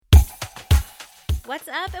What's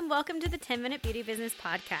up, and welcome to the 10-Minute Beauty Business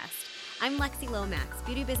Podcast. I'm Lexi Lomax,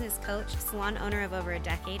 beauty business coach, salon owner of over a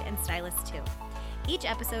decade, and stylist too. Each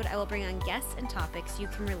episode, I will bring on guests and topics you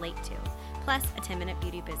can relate to, plus a 10-minute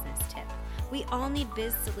beauty business tip. We all need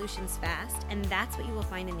biz solutions fast, and that's what you will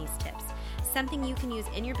find in these tips. Something you can use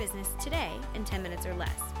in your business today in 10 minutes or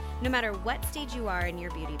less. No matter what stage you are in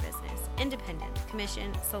your beauty business, independent,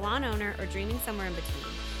 commission, salon owner, or dreaming somewhere in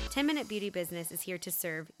between, 10-Minute Beauty Business is here to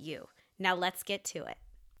serve you. Now let's get to it.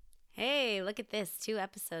 Hey, look at this, 2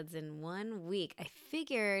 episodes in 1 week. I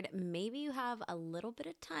figured maybe you have a little bit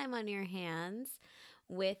of time on your hands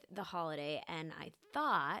with the holiday, and I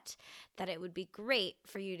thought that it would be great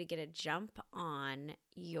for you to get a jump on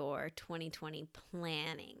your 2020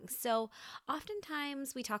 planning. So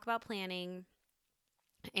oftentimes we talk about planning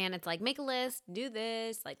and it's like, make a list, do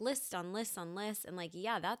this, like list on list on list. And like,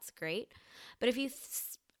 yeah, that's great. But if you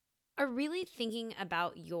are really thinking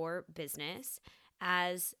about your business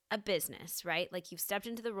as a business, right? Like you've stepped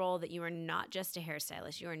into the role that you are not just a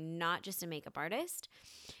hairstylist, you are not just a makeup artist,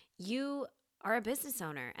 you are a business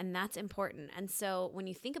owner, and that's important. And so when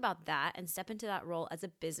you think about that and step into that role as a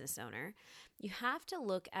business owner, you have to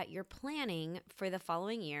look at your planning for the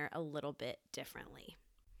following year a little bit differently.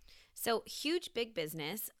 So huge, big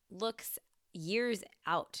business looks years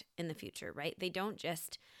out in the future, right? They don't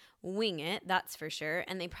just wing it, that's for sure.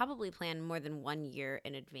 And they probably plan more than 1 year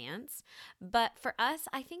in advance. But for us,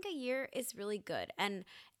 I think a year is really good. And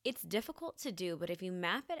it's difficult to do, but if you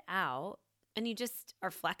map it out and you just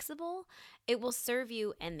are flexible, it will serve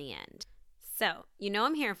you in the end. So, you know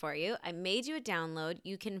I'm here for you. I made you a download.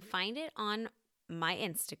 You can find it on my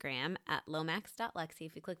Instagram at lomax.lexi.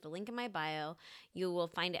 If you click the link in my bio, you will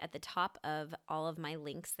find it at the top of all of my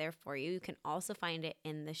links there for you. You can also find it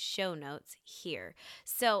in the show notes here.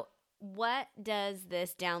 So what does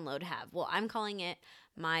this download have? Well, I'm calling it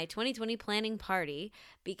my 2020 planning party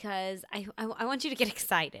because I want you to get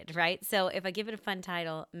excited, right? So if I give it a fun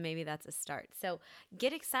title, maybe that's a start. So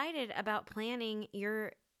get excited about planning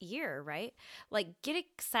your year, right? Like get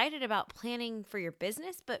excited about planning for your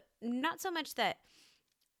business, but not so much that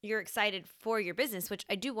you're excited for your business, which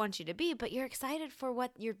I do want you to be, but you're excited for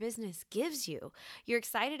what your business gives you. You're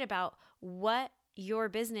excited about what your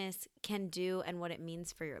business can do and what it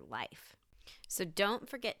means for your life. So don't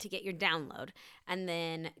forget to get your download and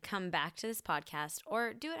then come back to this podcast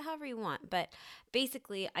or do it however you want. But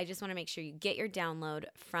basically, I just want to make sure you get your download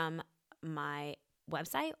from my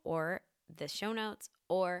website or the show notes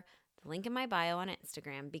or the link in my bio on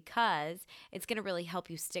Instagram because it's going to really help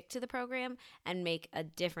you stick to the program and make a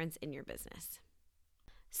difference in your business.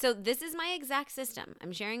 So this is my exact system.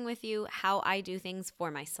 I'm sharing with you how I do things for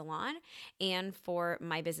my salon and for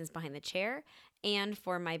my business behind the chair and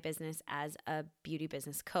for my business as a beauty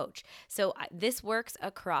business coach. So this works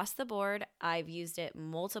across the board. I've used it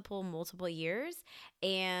multiple years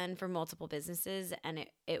and for multiple businesses, and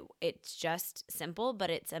it's just simple, but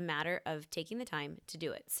it's a matter of taking the time to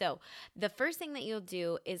do it. So the first thing that you'll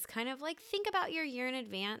do is kind of like think about your year in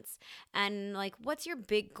advance and like what's your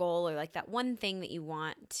big goal or like that one thing that you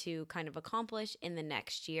want to kind of accomplish in the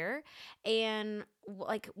next year and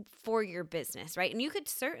like for your business, right? And you could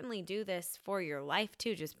certainly do this for your life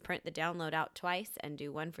too. Just print the download out twice and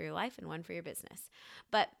do one for your life and one for your business.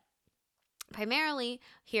 But primarily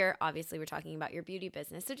here, obviously, we're talking about your beauty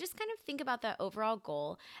business. So just kind of think about that overall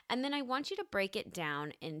goal. And then I want you to break it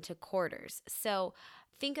down into quarters. So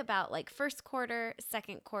think about like first quarter,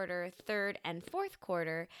 second quarter, third, and fourth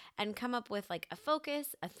quarter, and come up with like a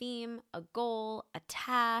focus, a theme, a goal, a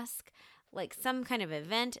task, like some kind of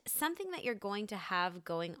event, something that you're going to have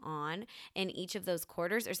going on in each of those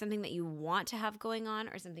quarters, or something that you want to have going on,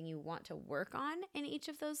 or something you want to work on in each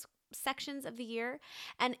of those sections of the year.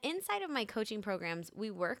 And inside of my coaching programs, we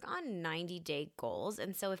work on 90-day goals.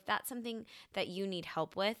 And so if that's something that you need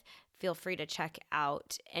help with, feel free to check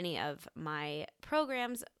out any of my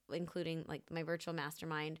programs, including like my virtual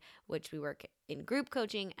mastermind, which we work in group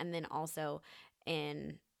coaching, and then also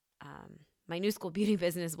in my New School Beauty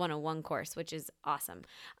Business 101 course, which is awesome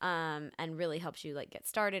and really helps you like get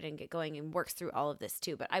started and get going and works through all of this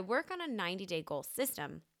too. But I work on a 90-day goal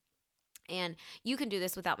system. And you can do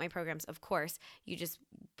this without my programs, of course. You just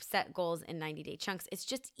set goals in 90-day chunks. It's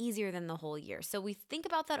just easier than the whole year. So we think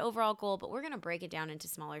about that overall goal, but we're going to break it down into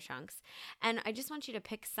smaller chunks. And I just want you to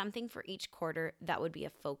pick something for each quarter that would be a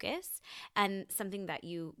focus and something that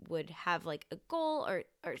you would have like a goal or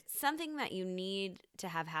something that you need to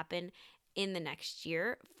have happen in the next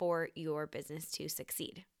year for your business to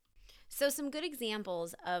succeed. So some good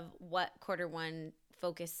examples of what quarter one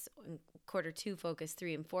focus, quarter 2 focus,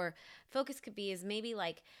 3 and 4 focus could be is maybe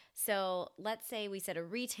like, so let's say we set a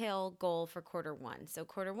retail goal for quarter 1. So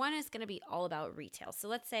quarter 1 is going to be all about retail. So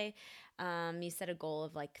let's say you set a goal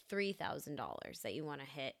of like $3,000 that you want to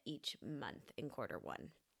hit each month in quarter 1.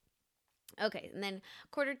 Okay, and then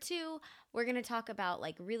quarter 2, we're going to talk about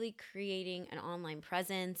like really creating an online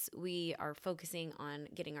presence. We are focusing on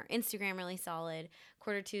getting our Instagram really solid.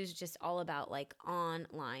 Quarter 2 is just all about like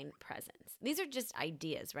online presence. These are just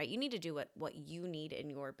ideas, right? You need to do what you need in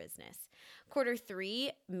your business. Quarter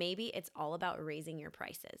 3, maybe it's all about raising your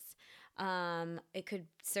prices. It could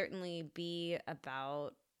certainly be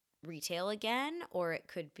about retail again, or it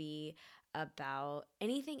could be about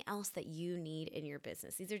anything else that you need in your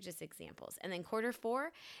business. These are just examples. And then quarter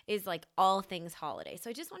 4 is like all things holiday. So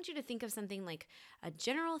I just want you to think of something like a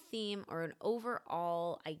general theme or an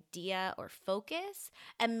overall idea or focus.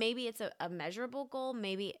 And maybe it's a measurable goal,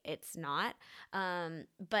 maybe it's not.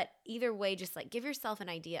 But either way, just like give yourself an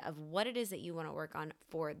idea of what it is that you want to work on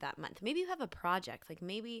for that month. Maybe you have a project, like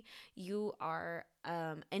maybe you are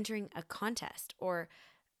entering a contest or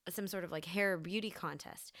some sort of like hair or beauty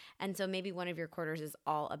contest. And so maybe one of your quarters is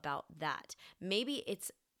all about that. Maybe it's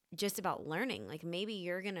just about learning. Like maybe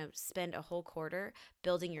you're going to spend a whole quarter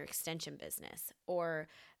building your extension business or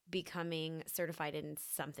becoming certified in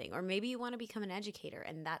something. Or maybe you want to become an educator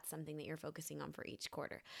and that's something that you're focusing on for each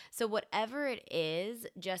quarter. So whatever it is,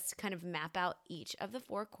 just kind of map out each of the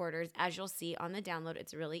 4 quarters. As you'll see on the download,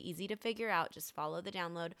 it's really easy to figure out. Just follow the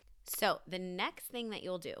download. So the next thing that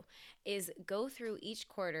you'll do is go through each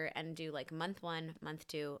quarter and do like month 1, month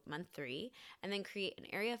 2, month 3, and then create an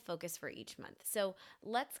area of focus for each month. So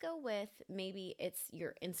let's go with maybe it's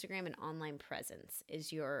your Instagram and online presence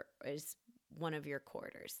is one of your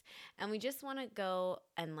quarters. And we just want to go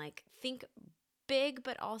and like think big,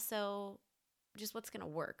 but also just what's going to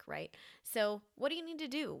work, right? So what do you need to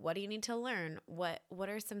do? What do you need to learn? What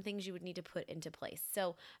are some things you would need to put into place?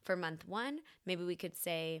 So for month 1, maybe we could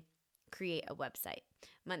say create a website.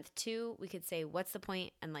 Month 2, we could say what's the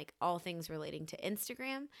point and like all things relating to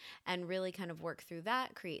Instagram and really kind of work through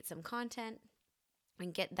that, create some content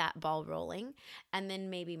and get that ball rolling. And then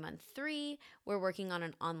maybe month 3, we're working on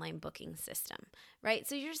an online booking system, right?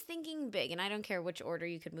 So you're just thinking big, and I don't care which order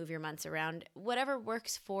you could move your months around, whatever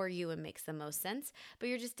works for you and makes the most sense, but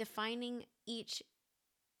you're just defining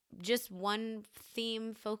just one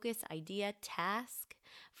theme, focus, idea, task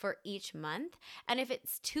for each month. And if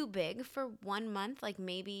it's too big for 1 month, like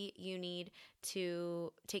maybe you need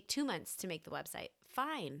to take 2 months to make the website,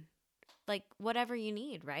 fine. Like whatever you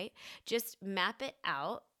need, right? Just map it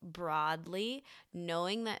out broadly,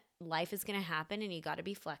 knowing that life is going to happen and you got to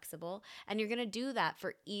be flexible. And you're going to do that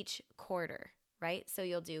for each quarter, right? So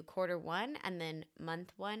you'll do quarter 1 and then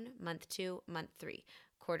month 1, month 2, month 3,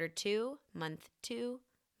 quarter 2, month 2,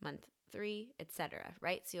 month 3, etc.,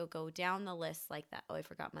 right? So you'll go down the list like that. Oh, I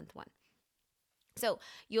forgot month 1. So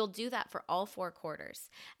you'll do that for all 4 quarters.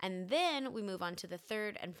 And then we move on to the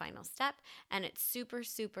third and final step, and it's super,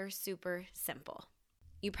 super, super simple.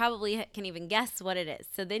 You probably can even guess what it is.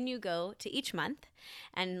 So then you go to each month,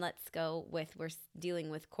 and let's go with, we're dealing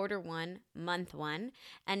with quarter 1, month 1.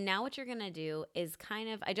 And now what you're going to do is kind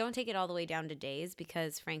of, I don't take it all the way down to days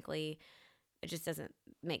because frankly, it just doesn't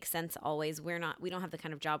make sense always. We don't have the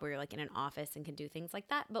kind of job where you're like in an office and can do things like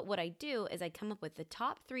that. But what I do is I come up with the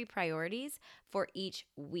top 3 priorities for each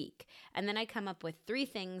week. And then I come up with 3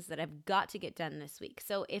 things that I've got to get done this week.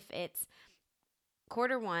 So if it's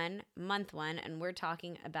quarter 1, month 1, and we're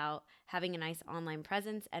talking about having a nice online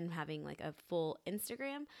presence and having like a full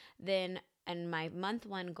Instagram, and my month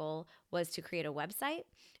 1 goal was to create a website.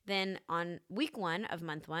 Then on week 1 of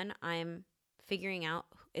month 1, I'm figuring out,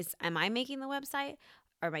 am I making the website?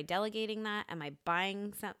 Or am I delegating that? Am I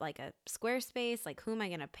buying like a Squarespace? Like who am I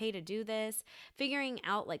going to pay to do this? Figuring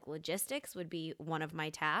out like logistics would be one of my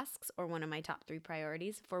tasks or one of my top 3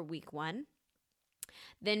 priorities for week 1.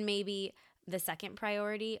 Then maybe the second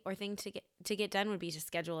priority or thing to get done would be to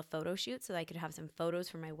schedule a photo shoot so that I could have some photos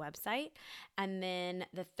for my website. And then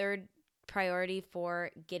the third priority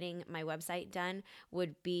for getting my website done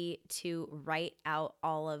would be to write out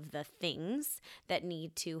all of the things that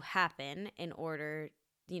need to happen in order,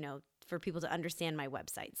 for people to understand my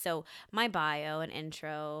website. So my bio and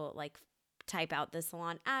intro, like type out the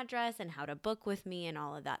salon address and how to book with me and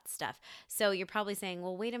all of that stuff. So you're probably saying,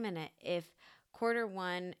 well, wait a minute, if quarter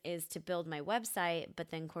 1 is to build my website, but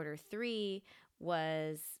then quarter 3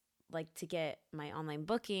 was like to get my online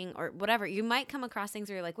booking or whatever, you might come across things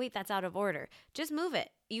where you're like, wait, that's out of order. Just move it.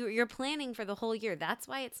 You're planning for the whole year. That's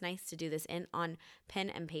why it's nice to do this on pen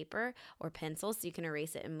and paper or pencil, so you can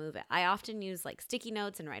erase it and move it. I often use like sticky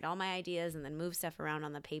notes and write all my ideas and then move stuff around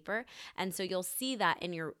on the paper. And so you'll see that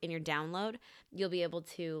in your download. You'll be able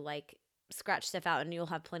to like scratch stuff out, and you'll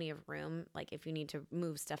have plenty of room like if you need to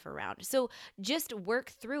move stuff around. So just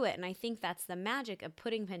work through it. And I think that's the magic of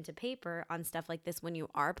putting pen to paper on stuff like this when you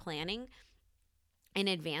are planning in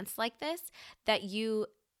advance like this, that you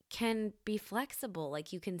can be flexible.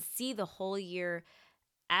 Like you can see the whole year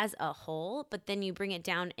as a whole, but then you bring it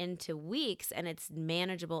down into weeks and it's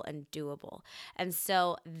manageable and doable. And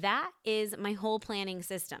so that is my whole planning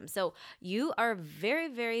system. So you are very,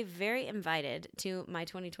 very, very invited to my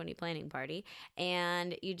 2020 planning party,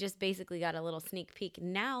 and you just basically got a little sneak peek.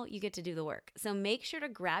 Now you get to do the work. So make sure to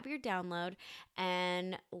grab your download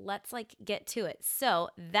and let's like get to it. So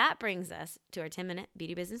that brings us to our 10-minute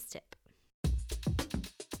beauty business tip.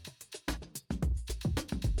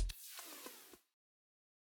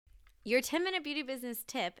 Your 10-minute beauty business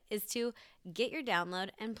tip is to get your download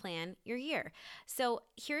and plan your year. So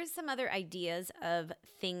here's some other ideas of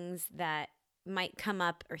things that might come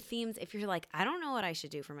up or themes. If you're like, I don't know what I should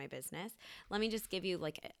do for my business, let me just give you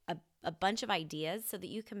like a bunch of ideas so that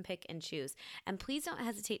you can pick and choose. And please don't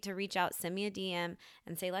hesitate to reach out, send me a DM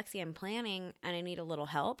and say, Lexi, I'm planning and I need a little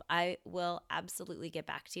help. I will absolutely get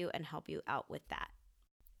back to you and help you out with that.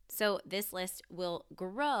 So this list will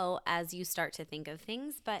grow as you start to think of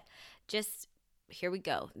things, but just here we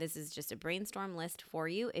go. This is just a brainstorm list for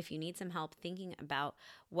you if you need some help thinking about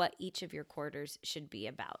what each of your quarters should be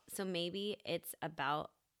about. So maybe it's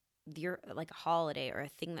about your like a holiday or a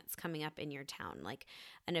thing that's coming up in your town, like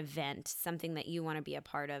an event, something that you want to be a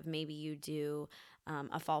part of. Maybe you do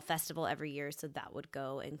a fall festival every year, so that would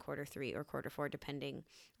go in quarter 3 or quarter 4, depending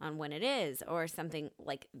on when it is, or something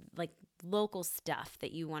like local stuff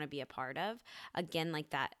that you want to be a part of. Again,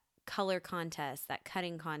 like that color contest, that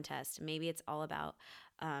cutting contest. Maybe it's all about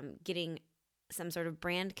getting some sort of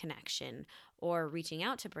brand connection or reaching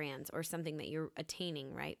out to brands or something that you're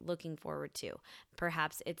attaining, right? Looking forward to.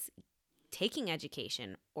 Perhaps it's taking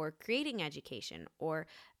education or creating education or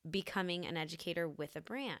becoming an educator with a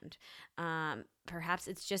brand. Perhaps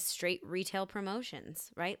it's just straight retail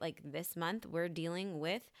promotions, right? Like this month we're dealing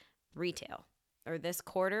with retail, or this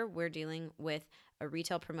quarter we're dealing with a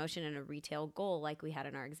retail promotion and a retail goal, like we had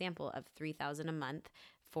in our example of $3,000 a month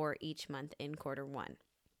for each month in quarter 1.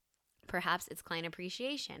 Perhaps it's client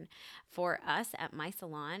appreciation. For us at my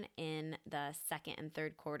salon in the 2nd and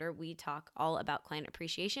 3rd quarter, we talk all about client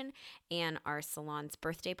appreciation and our salon's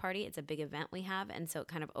birthday party. It's a big event we have, and so it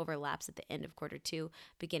kind of overlaps at the end of quarter 2,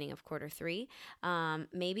 beginning of quarter 3.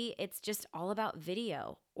 Maybe it's just all about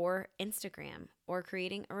video or Instagram or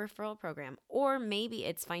creating a referral program, or maybe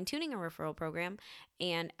it's fine-tuning a referral program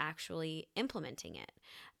and actually implementing it.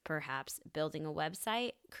 Perhaps building a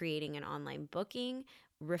website, creating an online booking,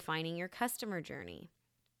 refining your customer journey.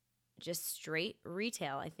 Just straight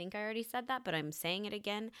retail. I think I already said that, but I'm saying it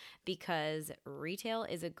again because retail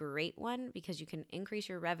is a great one because you can increase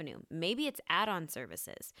your revenue. Maybe it's add-on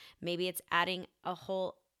services. Maybe it's adding a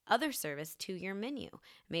whole other service to your menu.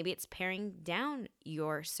 Maybe it's paring down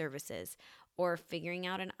your services or figuring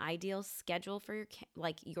out an ideal schedule for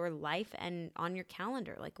your life and on your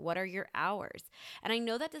calendar. Like, what are your hours? And I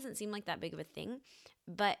know that doesn't seem like that big of a thing,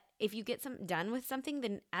 but if you get done with something,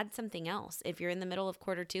 then add something else. If you're in the middle of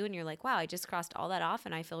quarter 2 and you're like, wow, I just crossed all that off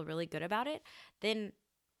and I feel really good about it, then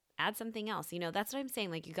add something else. That's what I'm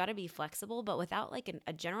saying. Like, you got to be flexible, but without like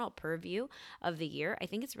a general purview of the year, I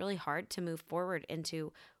think it's really hard to move forward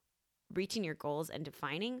into reaching your goals and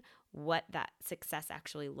defining what that success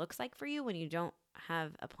actually looks like for you when you don't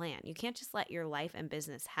have a plan. You can't just let your life and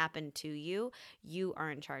business happen to you. You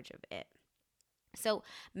are in charge of it. So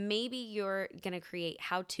maybe you're going to create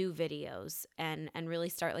how-to videos and really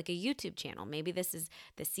start like a YouTube channel. Maybe this is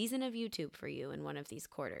the season of YouTube for you in one of these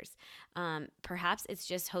quarters. Perhaps it's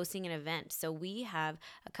just hosting an event. So we have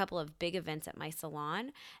a couple of big events at my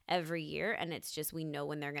salon every year, and it's just we know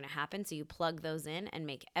when they're going to happen. So you plug those in and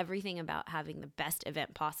make everything about having the best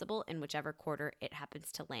event possible in whichever quarter it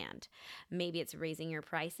happens to land. Maybe it's raising your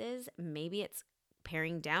prices. Maybe it's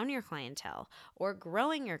paring down your clientele or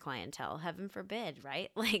growing your clientele, heaven forbid,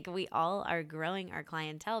 right? Like, we all are growing our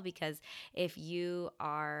clientele, because if you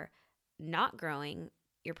are not growing,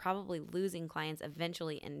 you're probably losing clients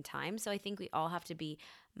eventually in time. So I think we all have to be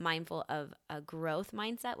mindful of a growth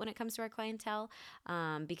mindset when it comes to our clientele,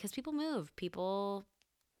 because people move, people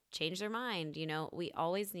change their mind. We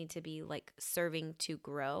always need to be like serving to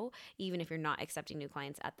grow, even if you're not accepting new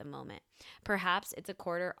clients at the moment. Perhaps it's a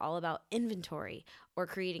quarter all about inventory or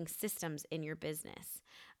creating systems in your business.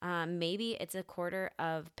 Maybe it's a quarter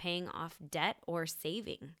of paying off debt or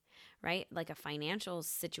saving, right? Like a financial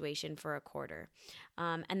situation for a quarter.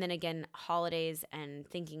 And then again, holidays and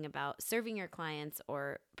thinking about serving your clients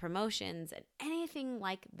or promotions and anything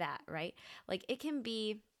like that, right? Like it can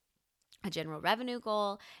be a general revenue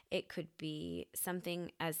goal. It could be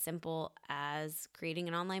something as simple as creating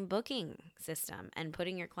an online booking system and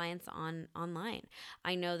putting your clients online.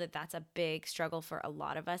 I know that that's a big struggle for a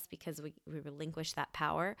lot of us because we relinquish that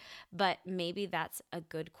power, but maybe that's a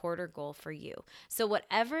good quarter goal for you. So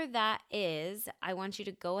whatever that is, I want you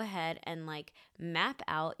to go ahead and like map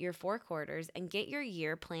out your 4 quarters and get your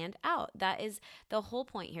year planned out. That is the whole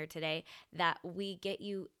point here today, that we get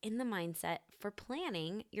you in the mindset for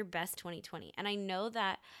planning your best 2020. And I know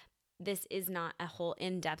that this is not a whole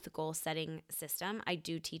in-depth goal setting system. I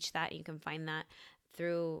do teach that. You can find that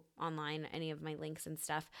through online, any of my links and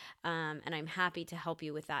stuff. And I'm happy to help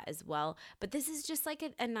you with that as well. But this is just like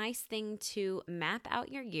a nice thing to map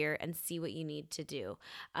out your year and see what you need to do.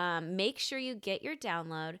 Make sure you get your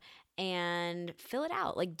download and fill it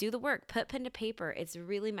out. Like do the work, put pen to paper. It's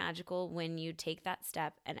really magical when you take that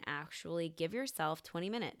step and actually give yourself 20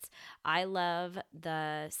 minutes. I love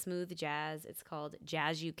the smooth jazz. It's called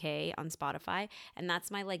Jazz UK on Spotify. And that's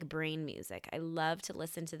my like brain music. I love to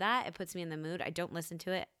listen to that. It puts me in the mood. I don't listen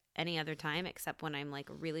to it any other time except when I'm like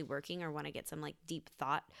really working or when I get some like deep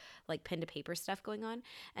thought, like pen to paper stuff going on.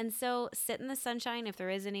 And so sit in the sunshine if there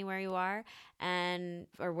is anywhere you are, and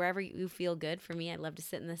or wherever you feel good. For me, I love to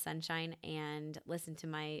sit in the sunshine and listen to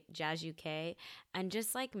my Jazz UK and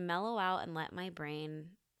just like mellow out and let my brain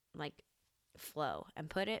like flow and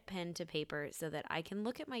put it pen to paper so that I can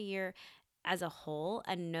look at my year as a whole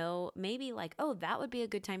and know maybe like, oh, that would be a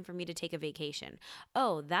good time for me to take a vacation.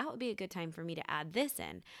 Oh, that would be a good time for me to add this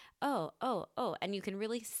in. Oh. And you can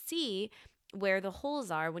really see where the holes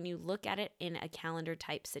are when you look at it in a calendar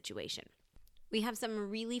type situation. We have some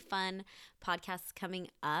really fun podcasts coming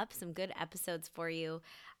up, some good episodes for you.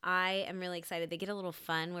 I am really excited. They get a little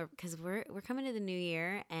fun because we're coming to the new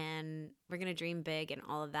year and we're going to dream big and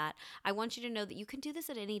all of that. I want you to know that you can do this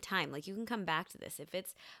at any time. Like you can come back to this. If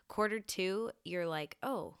it's Q2, you're like,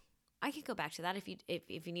 oh, I can go back to that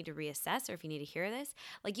if you need to reassess or if you need to hear this.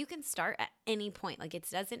 Like you can start at any point. Like it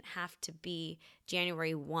doesn't have to be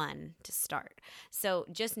January 1 to start. So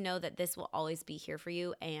just know that this will always be here for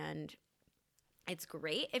you, and it's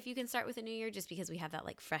great if you can start with a new year just because we have that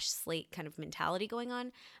like fresh slate kind of mentality going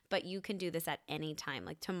on, but you can do this at any time.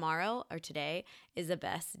 Like tomorrow or today is the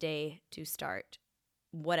best day to start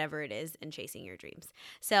whatever it is in chasing your dreams.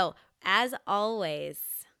 So as always,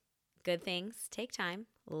 good things take time,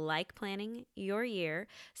 like planning your year.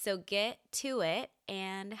 So get to it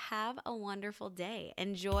and have a wonderful day.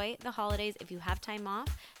 Enjoy the holidays. If you have time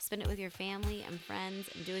off, spend it with your family and friends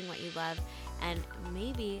and doing what you love. And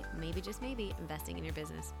maybe, just maybe, investing in your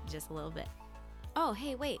business just a little bit. Oh,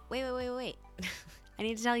 hey, wait. I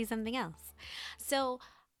need to tell you something else. So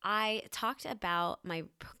I talked about my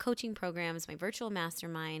coaching programs, my virtual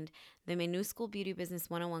mastermind, then my New School Beauty Business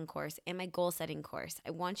 101 course, and my goal setting course. I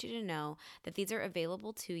want you to know that these are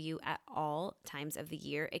available to you at all times of the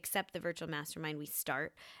year, except the virtual mastermind. We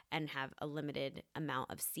start and have a limited amount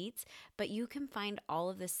of seats, but you can find all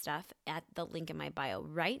of this stuff at the link in my bio.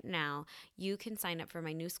 Right now, you can sign up for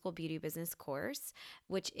my New School Beauty Business course,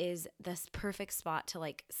 which is the perfect spot to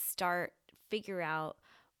like start, figure out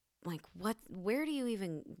like what do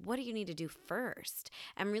you need to do first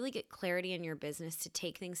and really get clarity in your business to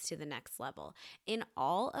take things to the next level. In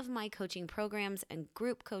all of my coaching programs and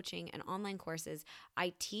group coaching and online courses,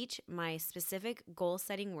 I teach my specific goal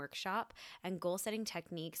setting workshop and goal setting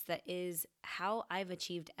techniques that is how I've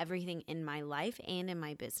achieved everything in my life and in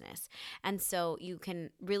my business. And so you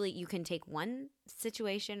can take one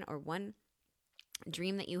situation or one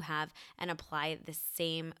dream that you have and apply the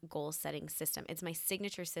same goal setting system. It's my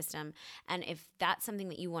signature system. And if that's something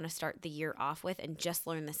that you want to start the year off with and just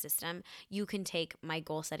learn the system, you can take my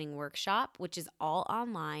goal setting workshop, which is all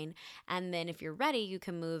online. And then if you're ready, you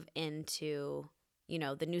can move into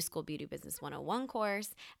the New School Beauty Business 101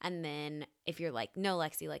 course. And then if you're like, no,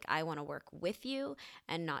 Lexi, like I want to work with you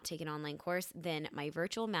and not take an online course, then my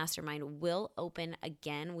virtual mastermind will open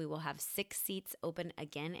again. We will have 6 seats open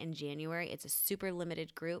again in January. It's a super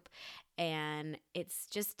limited group and it's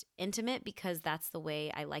just intimate because that's the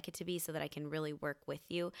way I like it to be so that I can really work with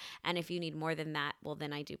you. And if you need more than that, well,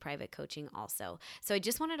 then I do private coaching also. So I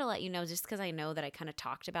just wanted to let you know, just because I know that I kind of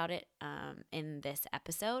talked about it in this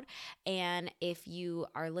episode. And if you you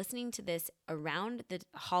are listening to this around the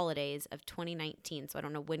holidays of 2019, so I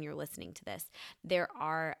don't know when you're listening to this, there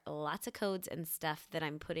are lots of codes and stuff that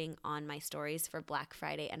I'm putting on my stories for Black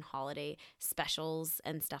Friday and holiday specials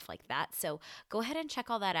and stuff like that. So go ahead and check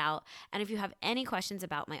all that out. And if you have any questions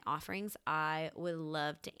about my offerings, I would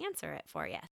love to answer it for you.